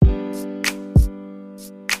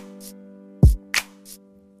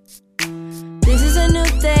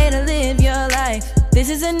live your life. This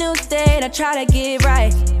is a new day to try to get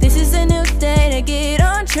right. This is a new day to get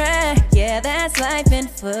on track. Yeah, that's life in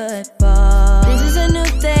football. This is a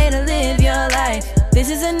new day to live your life. This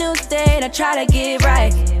is a new day to try to get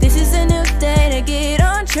right. This is a new day to get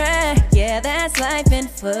on track. Yeah, that's life in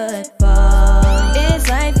football. It's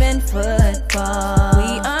life in football.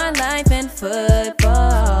 We are life in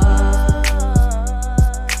football.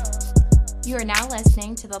 You are now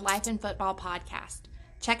listening to the Life in Football podcast.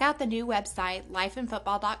 Check out the new website,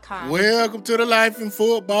 lifeinfootball.com. Welcome to the Life in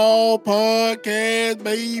Football podcast,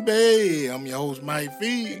 baby. I'm your host, Mike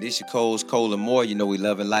Fee. This your co-host, Colin Moore. You know we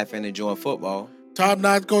loving life and enjoying football.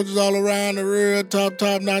 Top-notch coaches all around the world.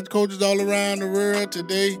 Top-notch coaches all around the world.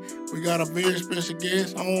 Today, we got a very special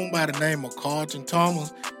guest on by the name of Carlton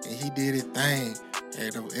Thomas, and he did his thing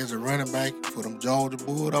as a running back for them Georgia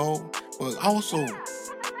Bulldogs. But also,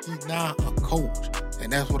 he's now a coach,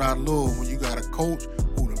 and that's what I love when you got a coach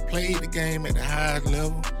who done played the game at the highest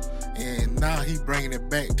level, and now he's bringing it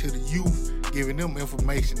back to the youth, giving them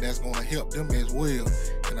information that's going to help them as well.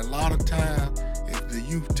 And a lot of times, if the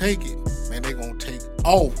youth take it, man, they're going to take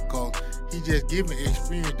off because he just giving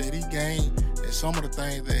experience that he gained and some of the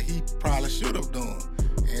things that he probably should have done.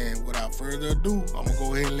 And without further ado, I'm going to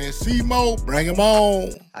go ahead and let C-Mo bring him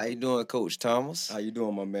on. How you doing, Coach Thomas? How you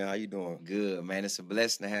doing, my man? How you doing? Good, man. It's a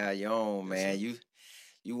blessing to have you on, man. You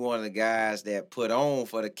one of the guys that put on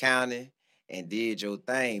for the county and did your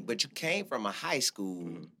thing, but you came from a high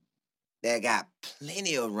school that got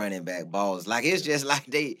plenty of running back balls. Like, it's just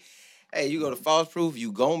like hey, you go to False Proof,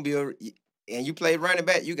 you gonna be and you play running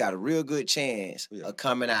back, you got a real good chance of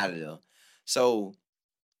coming out of there. So,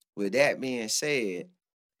 with that being said,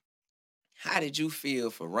 how did you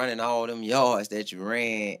feel for running all them yards that you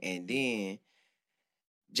ran and then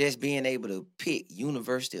just being able to pick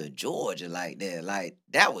University of Georgia like that? Like,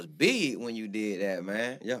 that was big when you did that,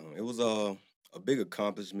 man. Yeah, it was a big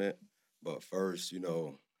accomplishment. But first,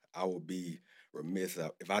 I would be remiss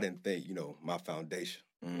if I didn't thank, my foundation,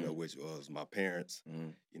 which was my parents,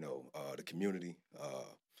 the community,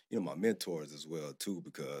 my mentors as well, too,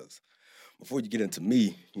 because before you get into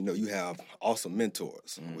me, you have awesome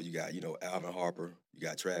mentors. Where you got, Alvin Harper, you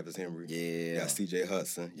got Travis Henry, you got C.J.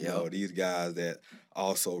 Hudson. These guys that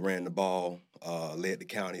also ran the ball, led the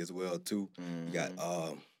county as well, too. You got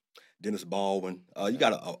Dennis Baldwin. You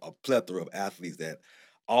got a plethora of athletes that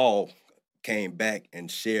all came back and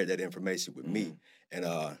shared that information with me and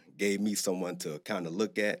gave me someone to kind of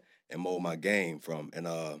look at and mold my game from. And,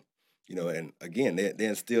 and again, they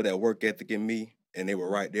instilled that work ethic in me. And they were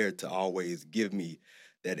right there to always give me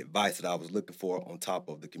that advice that I was looking for on top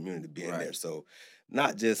of the community being there. So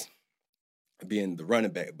not just being the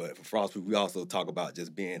running back, but for Frost Proof, we also talk about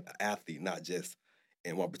just being an athlete, not just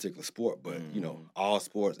in one particular sport, but, all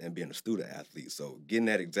sports and being a student athlete. So getting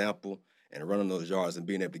that example and running those yards and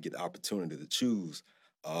being able to get the opportunity to choose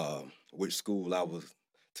which school I was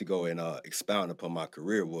to go and expound upon my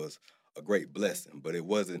career was a great blessing. But it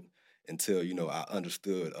wasn't until, I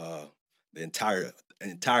understood the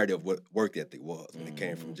entirety of what work ethic was when it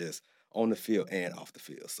came from just on the field and off the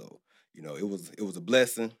field. So, it was a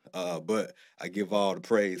blessing, but I give all the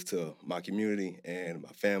praise to my community and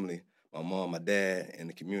my family, my mom, my dad, and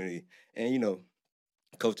the community, and,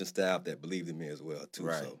 coaching staff that believed in me as well, too.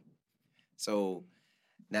 Right. So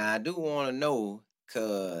now I do want to know,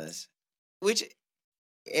 which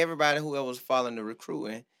everybody who was following the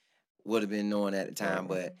recruiting would have been knowing at the time,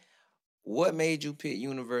 but what made you pick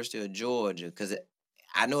University of Georgia? Because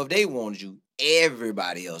I know if they wanted you,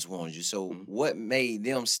 everybody else wanted you. So what made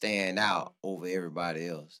them stand out over everybody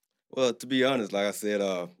else? Well, to be honest, like I said,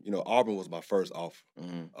 Auburn was my first offer.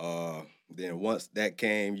 Then once that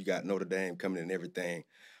came, you got Notre Dame coming in and everything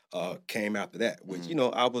came after that, which,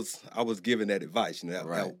 I was given that advice.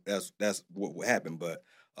 That's what happened. But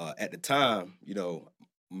at the time,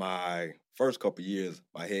 my first couple years,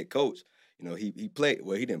 my head coach, he played,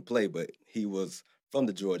 well, he didn't play, but he was from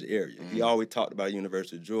the Georgia area. He always talked about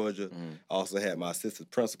University of Georgia. I also had my assistant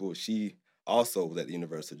principal. She also was at the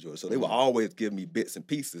University of Georgia. So they would always give me bits and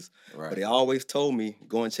pieces, but they always told me,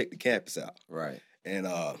 go and check the campus out. Right. And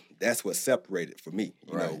that's what separated for me.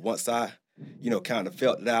 Once I, kind of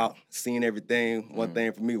felt it out, seeing everything, one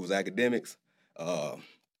thing for me was academics.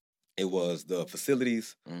 It was the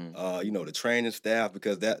facilities, the training staff,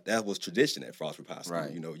 because that was tradition at Frostburg High School.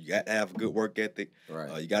 Right. You got to have a good work ethic.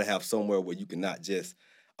 Right. You got to have somewhere where you can not just,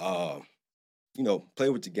 play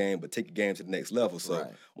with your game, but take your game to the next level. So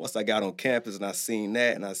once I got on campus and I seen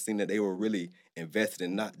that they were really invested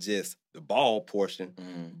in not just the ball portion,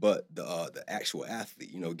 but the actual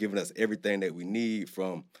athlete, giving us everything that we need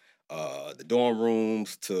from the dorm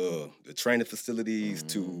rooms to the training facilities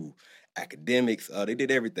to academics. They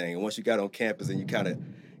did everything. And once you got on campus and you kind of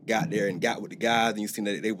got there and got with the guys and you seen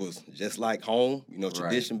that they was just like home,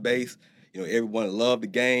 tradition-based. Everyone loved the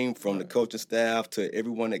game from the coaching staff to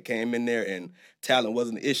everyone that came in there, and talent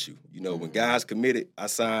wasn't an issue. When guys committed, I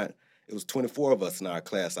signed. It was 24 of us in our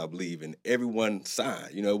class, I believe, and everyone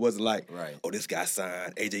signed. It wasn't like, oh, this guy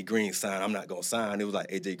signed, A.J. Green signed, I'm not going to sign. It was like,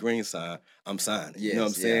 A.J. Green signed, I'm signing. Yes, you know what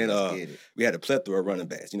I'm saying? We had a plethora of running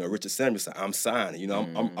backs. Richard Samuels said, I'm signing.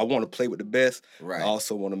 I want to play with the best. Right. I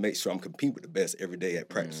also want to make sure I'm competing with the best every day at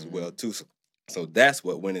practice as well, too. So that's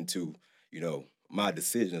what went into, my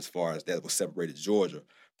decision as far as that was separated Georgia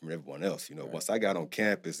from everyone else. Once I got on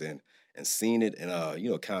campus and seen it and,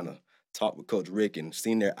 kind of talked with Coach Rick and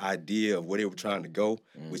seen their idea of where they were trying to go,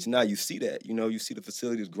 which now you see that, you see the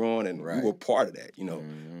facilities growing, and we were part of that,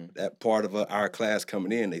 that part of our class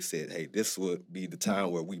coming in. They said, hey, this would be the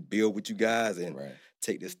time where we build with you guys and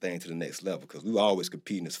take this thing to the next level, because we were always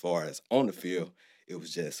competing as far as on the field. It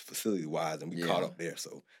was just facility-wise, and we caught up there.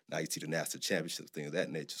 So now you see the national championships, things of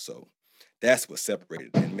that nature. So that's what separated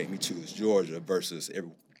and made me choose Georgia versus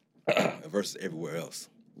everywhere else.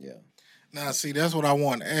 Yeah. Now, see, that's what I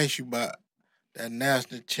want to ask you about, that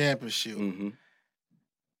national championship.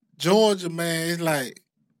 Georgia, man, it's like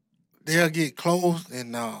they'll get close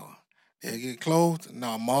and they'll get close.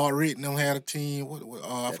 No, Mark Richt don't have a team.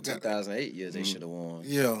 I forgot. 2008 years they should have won.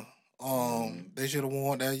 Yeah. They should have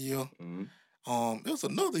won that year. There was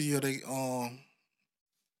another year they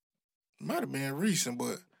might have been recent,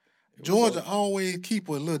 but Georgia always keep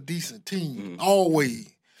a little decent team.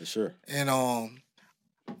 Always. For sure. And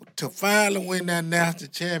to finally win that national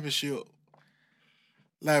championship,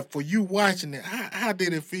 like for you watching it, how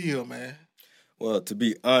did it feel, man? Well, to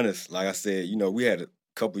be honest, like I said, we had a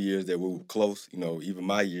couple years that we were close. Even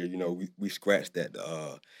my year, we scratched that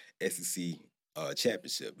SEC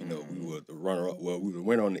championship. We were the runner-up. Well, we were the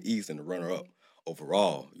winner on the East and the runner-up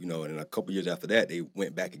overall. And a couple years after that, they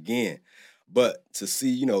went back again. But to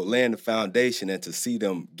see, laying the foundation and to see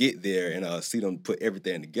them get there and see them put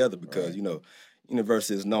everything together, because,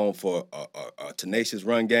 University is known for a tenacious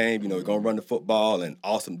run game. We're going to run the football and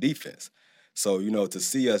awesome defense. So, to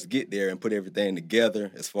see us get there and put everything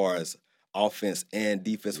together as far as offense and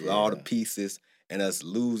defense with all the pieces, and us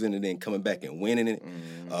losing and then coming back and winning it,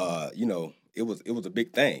 it was a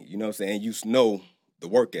big thing. You know what I'm saying? The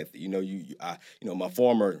work ethic. My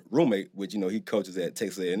former roommate, which he coaches at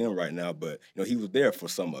Texas A&M right now, but he was there for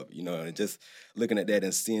some of it. And just looking at that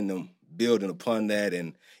and seeing them building upon that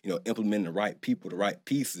and implementing the right people, the right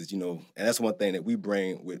pieces. And that's one thing that we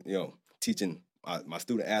bring with teaching my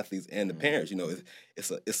student athletes and the parents.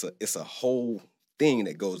 It's a whole thing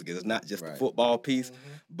that goes together. It's not just the football piece,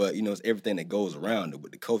 but it's everything that goes around it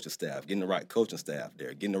with the coaching staff, getting the right coaching staff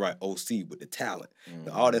there, getting the right OC with the talent.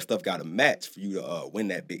 All that stuff got to match for you to win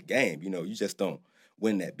that big game. You just don't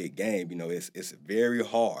win that big game. It's very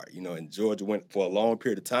hard. And Georgia went for a long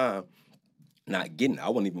period of time not getting it. I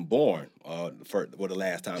wasn't even born the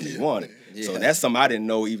last time they won it. So that's something I didn't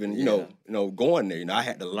know even, going there. I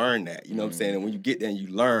had to learn that. You know what I'm saying? And when you get there and you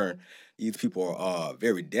learn, these people are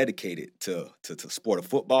very dedicated to sport of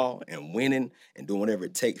football and winning and doing whatever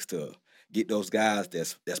it takes to get those guys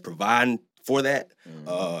that's providing for that.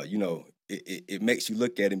 It makes you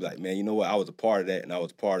look at it and be like, man, you know what? I was a part of that, and I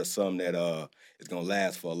was part of something that is going to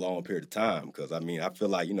last for a long period of time. Because, I feel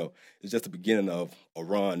like, it's just the beginning of a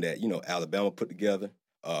run that, Alabama put together,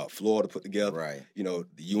 Florida put together,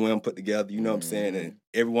 the UM put together, you know what I'm saying? And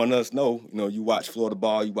everyone else know, you watch Florida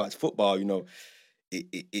ball, you watch football,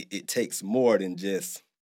 it takes more than just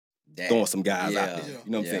throwing some guys out there.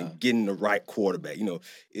 You know what I'm saying? Getting the right quarterback. You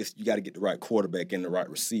got to get the right quarterback and the right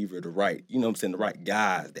receiver, the right, the right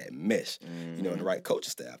guys that mesh, and the right coaching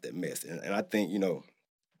staff that mesh. And I think,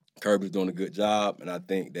 Kirby's doing a good job, and I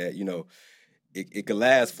think that, it could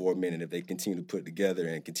last for a minute if they continue to put it together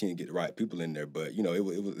and continue to get the right people in there. But, it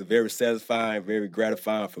was very satisfying, very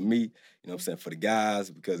gratifying for me, for the guys,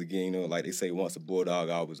 because, again, like they say, once a Bulldog,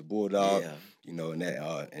 always a Bulldog. And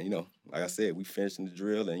that, like I said, we finished in the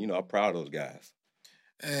drill, and, I'm proud of those guys.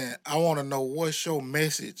 And I want to know what's your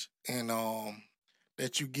message and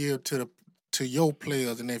that you give to your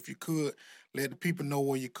players, and if you could, let the people know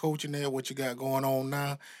where you're coaching at, what you got going on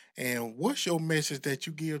now, and what's your message that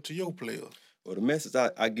you give to your players? Well, the message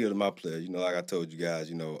I give to my players, like I told you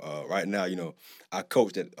guys, right now, I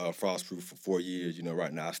coached at Frostproof for 4 years.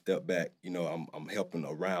 Right now I step back. I'm helping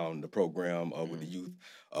around the program with the youth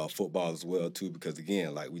football as well, too, because,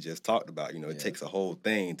 again, like we just talked about, it takes a whole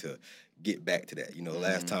thing to get back to that.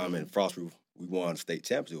 Last time in Frostproof we won the state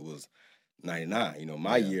championship was '99. You know,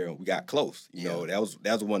 my year we got close. You know, that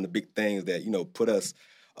was one of the big things that, you know, put us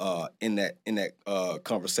in that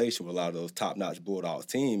conversation with a lot of those top-notch Bulldogs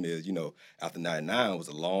team is, you know, after '99 was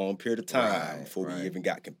a long period of time before we even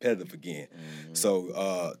got competitive again.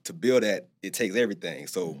 So to build that, it takes everything.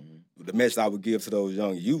 So the message I would give to those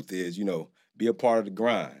young youth is, you know, be a part of the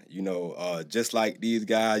grind. You know, just like these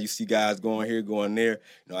guys, you see guys going here, going there.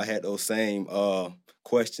 You know, I had those same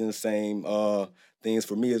questions, same things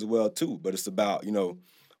for me as well too. But it's about, you know,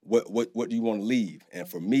 what do you want to leave? And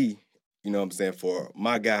for me, you know what I'm saying, for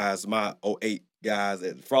my guys, my 08 guys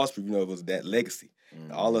at Frostproof, you know, it was that legacy.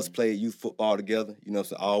 All of us played youth football together. You know,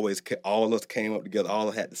 so all of us came up together. All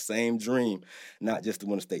had the same dream, not just to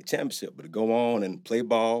win a state championship, but to go on and play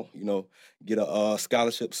ball. You know, get a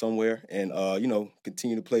scholarship somewhere, and you know,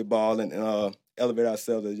 continue to play ball and elevate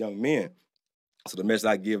ourselves as young men. So the message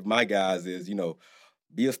I give my guys is, you know,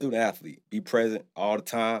 be a student athlete, be present all the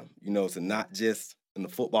time. You know, so not just in the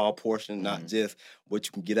football portion, not just what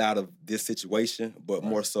you can get out of this situation, but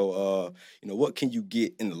more so, you know, what can you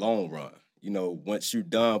get in the long run? You know, once you're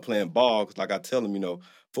done playing ball, because like I tell them, you know,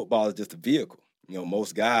 football is just a vehicle. You know,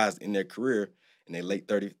 most guys in their career, in their late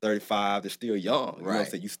 30, 35, they're still young. You know what I'm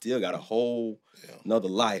saying? You still got a whole another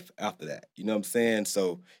life after that. You know what I'm saying?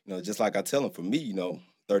 So, you know, just like I tell them, for me, you know,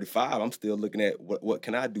 35, I'm still looking at what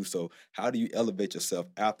can I do? So how do you elevate yourself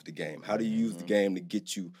after the game? How do you use the game to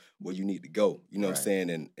get you where you need to go? You know what I'm saying?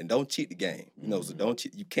 And don't cheat the game. You know, so don't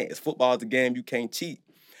cheat. You can't. It's football, the game. You can't cheat.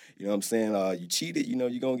 You know what I'm saying? You cheated, you know,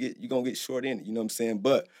 you're gonna get short in it. You know what I'm saying?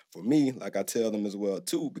 But for me, like I tell them as well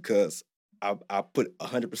too, because I put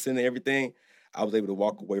 100% in everything. I was able to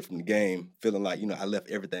walk away from the game feeling like, you know, I left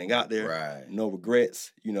everything out there. No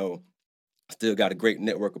regrets. You know, still got a great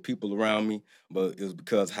network of people around me, but it was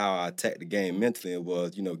because how I attacked the game mentally. It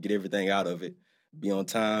was, you know, get everything out of it, be on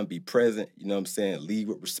time, be present, you know what I'm saying, lead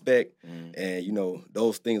with respect, and, you know,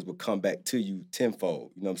 those things will come back to you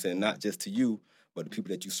tenfold, you know what I'm saying, not just to you, but the people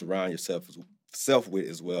that you surround yourself with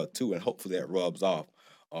as well, too, and hopefully that rubs off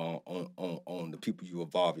on the people you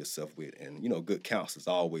involve yourself with, and, you know, good counsel is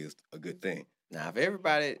always a good thing. Now,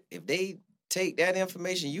 if they take that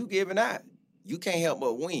information you giving out, you can't help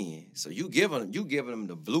but win. So you giving them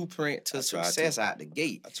the blueprint to success out the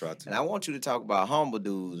gate. I try to. And I want you to talk about Humble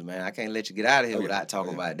Dudes, man. I can't let you get out of here without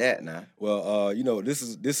talking about that now. Well, you know, this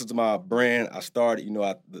is my brand. I started, you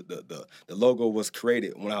know, the logo was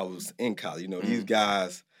created when I was in college. You know, these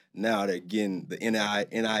guys now they're getting the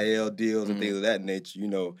NIL deals and things of that nature, you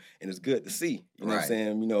know, and it's good to see. You know what I'm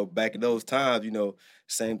saying? You know, back in those times, you know,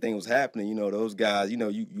 same thing was happening. You know, those guys, you know,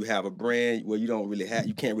 you have a brand where you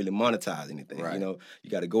can't really monetize anything. You know, you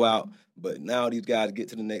got to go out. But now these guys get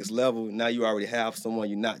to the next level. Now you already have someone.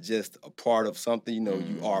 You're not just a part of something. You know,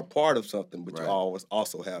 you are a part of something, but you always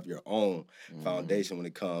also have your own foundation when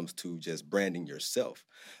it comes to just branding yourself.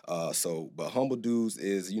 But Humble Dudes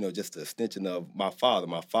is, you know, just an extension of my father.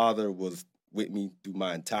 My father was with me through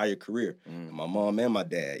my entire career. My mom and my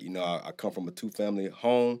dad. You know, I come from a two-family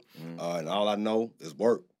home, and all I know is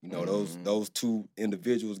work. You know, those two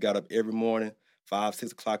individuals got up every morning, 5,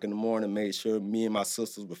 6 o'clock in the morning, made sure me and my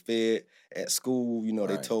sisters were fed at school. You know,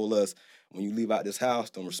 they told us, when you leave out this house,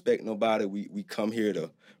 don't respect nobody. We come here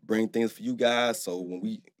to bring things for you guys. So when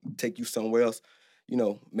we take you somewhere else, you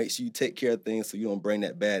know, make sure you take care of things so you don't bring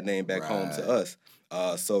that bad name back home to us.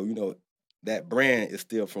 So, you know, that brand is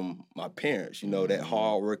still from my parents, you know, that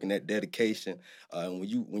hard work and that dedication. And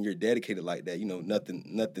when you're dedicated like that, you know,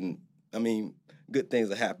 nothing, I mean, good things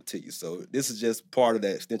will happen to you. So this is just part of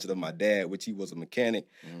that extension of my dad, which he was a mechanic.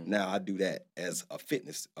 Now I do that as a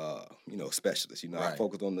fitness, you know, specialist. You know, I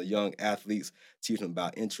focus on the young athletes, teaching them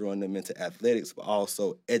about introing them into athletics, but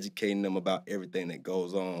also educating them about everything that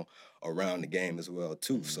goes on around the game as well,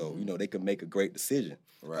 too. So, you know, they can make a great decision.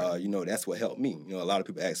 You know, that's what helped me. You know, a lot of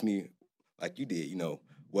people ask me, like you did, you know,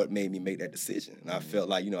 what made me make that decision. And I felt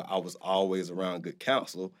like, you know, I was always around good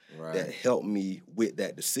counsel that helped me with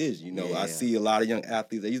that decision. You know, I see a lot of young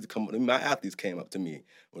athletes, they used to come up, my athletes came up to me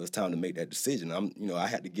when it was time to make that decision. You know, I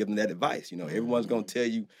had to give them that advice. You know, everyone's going to tell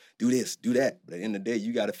you, do this, do that. But at the end of the day,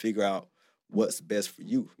 you got to figure out what's best for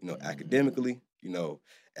you, you know, academically, you know,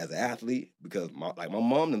 as an athlete, because like my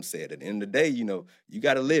mom them said, at the end of the day, you know, you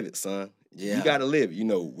got to live it, son. You got to live it. You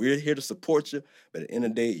know, we're here to support you, but at the end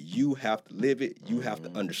of the day, you have to live it. You have to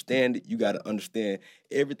understand it. You got to understand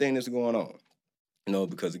everything that's going on. You know,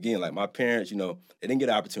 because again, like my parents, you know, they didn't get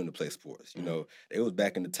an opportunity to play sports. You know, it was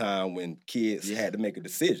back in the time when kids had to make a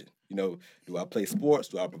decision. You know, do I play sports?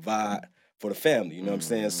 Do I provide for the family? You know what I'm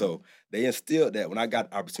saying? So they instilled that when I got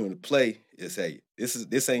the opportunity to play, it's, hey,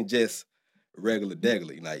 this ain't just regular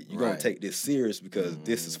degular. Like, you're going Right. to take this serious because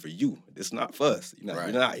this is for you. It's not for us. You know,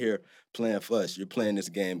 Right. you're not here playing for us. You're playing this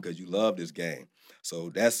game because you love this game. So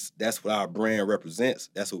that's what our brand represents.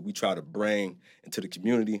 That's what we try to bring into the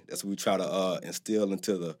community. That's what we try to instill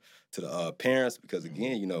into the parents, because,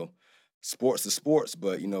 again, you know, sports is sports,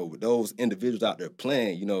 but, you know, with those individuals out there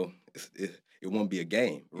playing, you know, it won't be a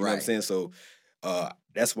game. You know what I'm Right. saying? So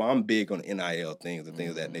that's why I'm big on the NIL things and things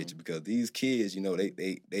of that nature, because these kids, you know,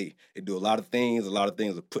 they do a lot of things.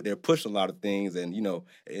 They're pushing a lot of things, and, you know,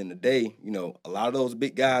 at the end of the day, you know, a lot of those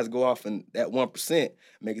big guys go off and that 1%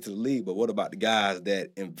 make it to the league. But what about the guys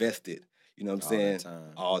that invested? You know what I'm saying?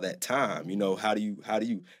 All that time. You know, how do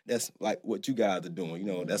you? That's like what you guys are doing. You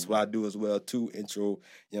know, that's what I do as well too. Intro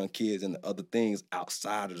young kids and other things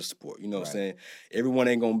outside of the sport. You know what I'm saying? Everyone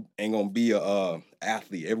ain't gonna be a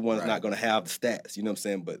athlete. Everyone's not gonna have the stats. You know what I'm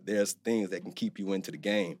saying? But there's things that can keep you into the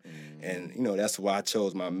game, and, you know, that's why I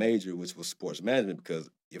chose my major, which was sports management, because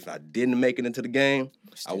if I didn't make it into the game,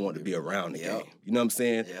 I wanted to be around the game. You know what I'm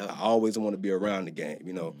saying? I always want to be around the game.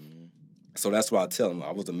 You know. So that's why I tell them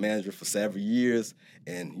I was a manager for several years,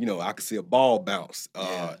 and, you know, I could see a ball bounce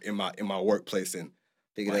in my workplace and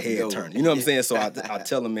my head turn. You know what I'm saying? So I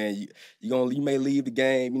tell them, man, you may leave the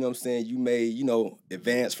game. You know what I'm saying? You may, you know,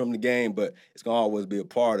 advance from the game, but it's gonna always be a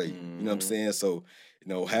part of you. You know what I'm saying? So,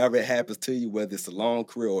 you know, however it happens to you, whether it's a long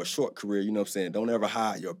career or a short career, you know what I'm saying? Don't ever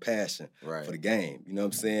hide your passion for the game. You know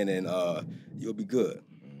what I'm saying? And you'll be good.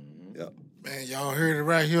 Yep. Man, y'all heard it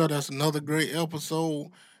right here. That's another great episode.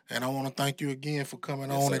 And I want to thank you again for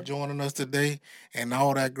coming on and joining us today, and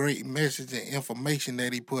all that great message and information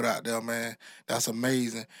that he put out there, man. That's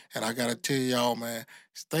amazing. And I got to tell y'all, man,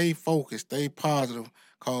 stay focused, stay positive,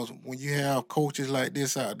 because when you have coaches like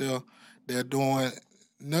this out there, they're doing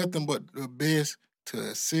nothing but the best to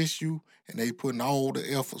assist you, and they putting all the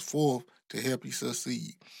efforts forth to help you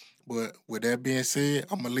succeed. But with that being said,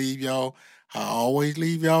 I'm going to leave y'all. I always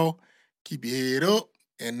leave y'all. Keep your head up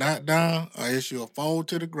and not down, or else you'll fall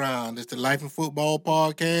to the ground. It's the Life in Football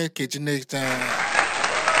Podcast. Catch you next time.